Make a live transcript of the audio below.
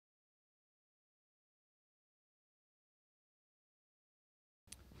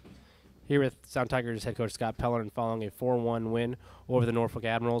Here with Sound Tigers head coach Scott Pellerin following a 4-1 win over the Norfolk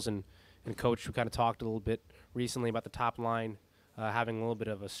Admirals. And Coach, we kind of talked a little bit recently about the top line having a little bit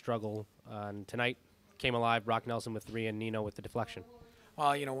of a struggle. And tonight came alive, Brock Nelson with 3 and Nino with the deflection.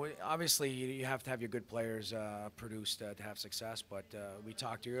 Well, obviously you have to have your good players produced to have success. But we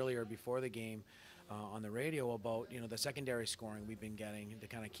talked earlier before the game on the radio about the secondary scoring we've been getting to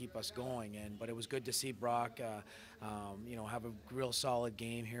kind of keep us going. But it was good to see Brock, have a real solid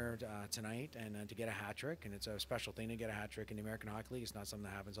game here tonight and to get a hat trick. And it's a special thing to get a hat trick in the American Hockey League. It's not something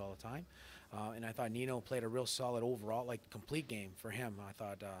that happens all the time. And I thought Nino played a real solid overall, complete game for him. I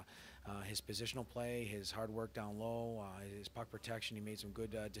thought his positional play, his hard work down low, his puck protection, he made some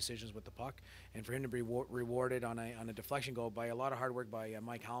good decisions with the puck. And for him to be rewarded on a deflection goal by a lot of hard work by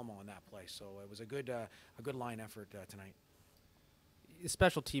Mike Halmo on that play. So it was a good line effort tonight.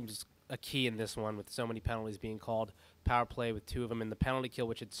 Special teams is a key in this one with so many penalties being called. Power play with 2 of them in the penalty kill,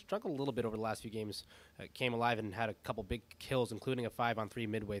 which had struggled a little bit over the last few games, came alive and had a couple big kills, including a 5-on-3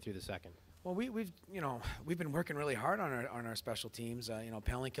 midway through the second. Well, we've been working really hard on our special teams.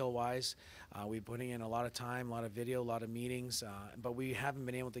 Penalty kill wise, we're putting in a lot of time, a lot of video, a lot of meetings, but we haven't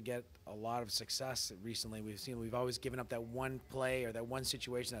been able to get a lot of success recently. We've always given up that one play or that one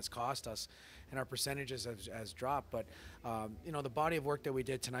situation that's cost us, and our percentages has dropped. But the body of work that we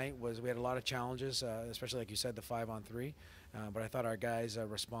did tonight we had a lot of challenges, especially like you said, the 5-on-3. But I thought our guys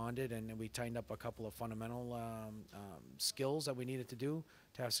responded, and we tightened up a couple of fundamental skills that we needed to do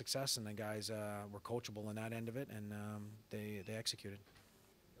to have success, and the guys were coachable in that end of it, and they executed.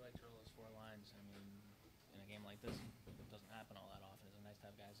 You like to roll those 4 lines. I mean, in a game like this, it doesn't happen all that often. It's nice to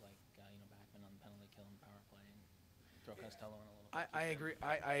have guys like Backman on the penalty kill and power play, and throw Costello in a little. I agree.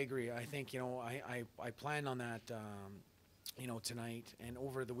 I agree. I think I planned on that. Tonight and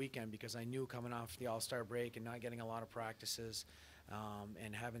over the weekend, because I knew coming off the All-Star break and not getting a lot of practices,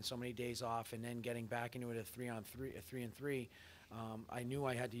 and having so many days off, and then getting back into it a 3-on-3, I knew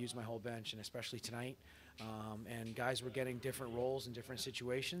I had to use my whole bench, and especially tonight. And guys were getting different roles in different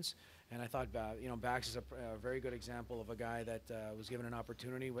situations, and I thought, Bax is a very good example of a guy that was given an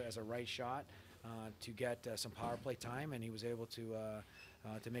opportunity as a right shot to get some power play time, and he was able to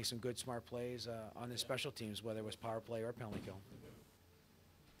make some good, smart plays on his special teams, whether it was power play or penalty kill.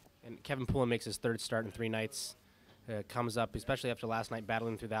 And Kevin Poulin makes his 3rd start in 3 nights. Comes up, especially after last night,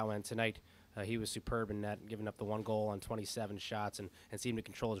 battling through that one. Tonight, he was superb in net, giving up the 1 goal on 27 shots and seemed to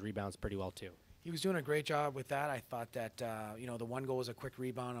control his rebounds pretty well, too. He was doing a great job with that. I thought that, the 1 goal was a quick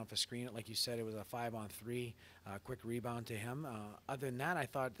rebound off a screen. Like you said, it was a 5-on-3, quick rebound to him. Other than that, I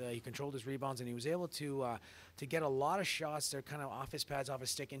thought he controlled his rebounds, and he was able to get a lot of shots that are kind of off his pads, off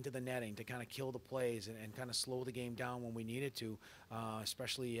his stick into the netting to kind of kill the plays and kind of slow the game down when we needed to,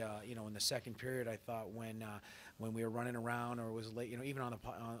 especially, in the second period. I thought when we were running around or it was late, even on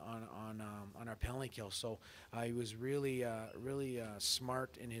our penalty kill. So he was really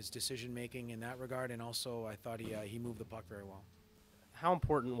smart in his decision making in that regard, and also I thought he moved the puck very well. How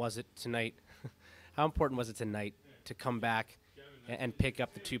important was it tonight? How important was it tonight to come back and pick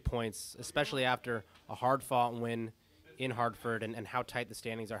up the 2 points, especially after a hard-fought win in Hartford, and how tight the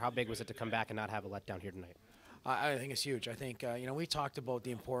standings are? How big was it to come back and not have a letdown here tonight? I think it's huge. I think we talked about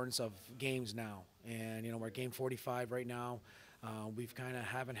the importance of games now, and we're at game 45 right now. We've kind of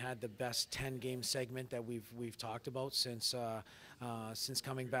haven't had the best 10-game segment that we've talked about since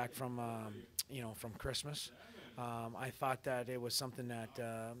coming back from from Christmas. I thought that it was something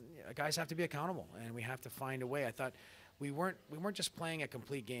that guys have to be accountable, and we have to find a way. I thought we weren't just playing a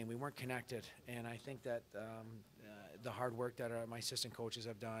complete game. We weren't connected, and I think that the hard work that my assistant coaches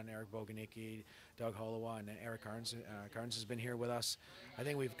have done, Eric Boganicki, Doug Holowa, and Eric Carnes has been here with us. I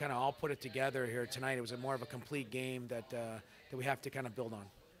think we've kind of all put it together here tonight. It was more of a complete game that we have to kind of build on.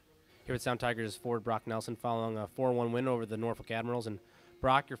 Here at Sound Tigers, forward Brock Nelson following a 4-1 win over the Norfolk Admirals. And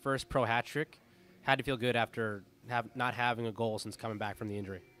Brock, your first pro hat trick, had to feel good after not having a goal since coming back from the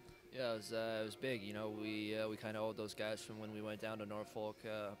injury. Yeah, it was big. We kind of owed those guys from when we went down to Norfolk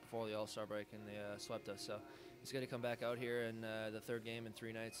before the All-Star break, and they swept us. So it's good to come back out here in the 3rd game in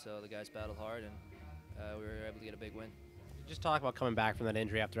 3 nights. So the guys battled hard, and we were able to get a big win. Just talk about coming back from that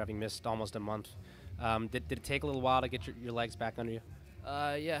injury after having missed almost a month. Did it take a little while to get your legs back under you?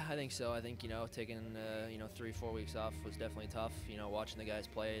 Yeah, I think so. I think taking 3-4 weeks off was definitely tough. Watching the guys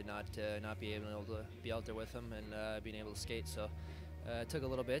play, not be able to be out there with them, and being able to skate. So it took a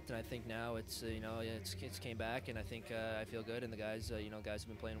little bit, and I think now it's came back, and I think I feel good, and the guys guys have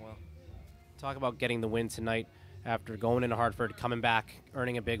been playing well. Talk about getting the win tonight after going into Hartford, coming back,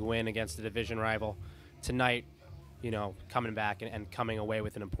 earning a big win against the division rival. Tonight, coming back and coming away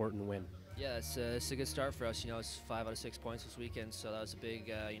with an important win. Yeah, it's a good start for us. It's 5 out of 6 points this weekend, so that was a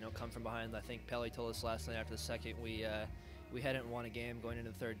big, come from behind. I think Pelly told us last night after the second we hadn't won a game going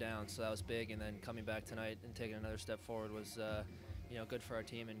into the third down, so that was big. And then coming back tonight and taking another step forward was, good for our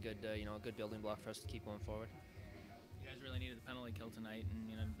team and good, a good building block for us to keep going forward. You guys really needed the penalty kill tonight, and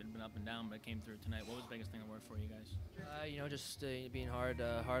it'd been up and down, but it came through tonight. What was the biggest thing that worked for you guys? Just being hard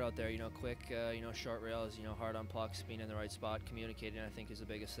out there. Quick, short rails. Hard on pucks, being in the right spot, communicating. I think is the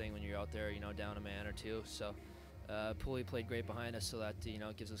biggest thing when you're out there. Down a man or two. So, Poulin played great behind us, so that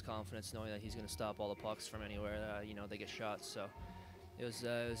gives us confidence knowing that he's going to stop all the pucks from anywhere. They get shots. So, it was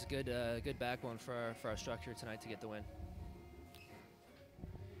a good backbone for our structure tonight to get the win.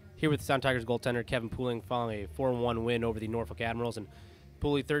 Here with the Sound Tigers goaltender Kevin Poulin following a 4-1 win over the Norfolk Admirals. And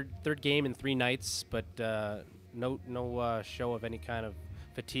Poulin, third game in 3 nights, but no show of any kind of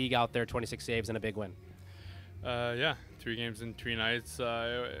fatigue out there. 26 saves and a big win. Yeah, 3 games in 3 nights.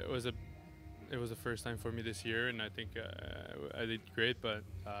 It was the first time for me this year, and I think I did great. But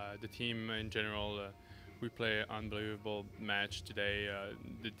the team in general, we play an unbelievable match today.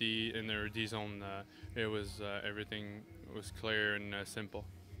 The D in their D zone, it was everything was clear and simple.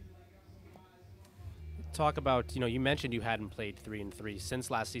 Talk about, you mentioned you hadn't played 3 and 3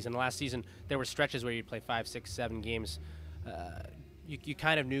 since last season. Last season, there were stretches where you'd play 5, 6, 7 games. You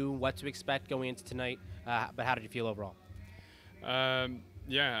kind of knew what to expect going into tonight, but how did you feel overall?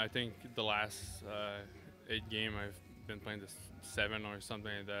 Yeah, I think the last 8 game I've been playing this 7 or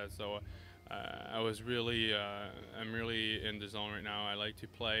something like that. So I'm really in the zone right now. I like to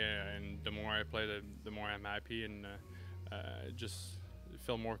play, and the more I play, the more I'm happy and just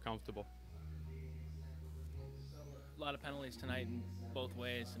feel more comfortable. A lot of penalties tonight in both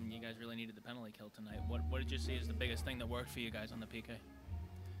ways, and you guys really needed the penalty kill tonight. What did you see as the biggest thing that worked for you guys on the PK?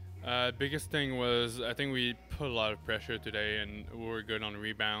 Biggest thing was I think we put a lot of pressure today, and we were good on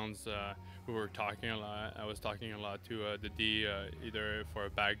rebounds. We were talking a lot. I was talking a lot to the D, either for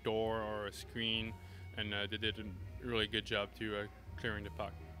a back door or a screen, and they did a really good job to clearing the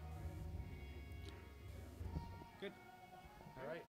puck.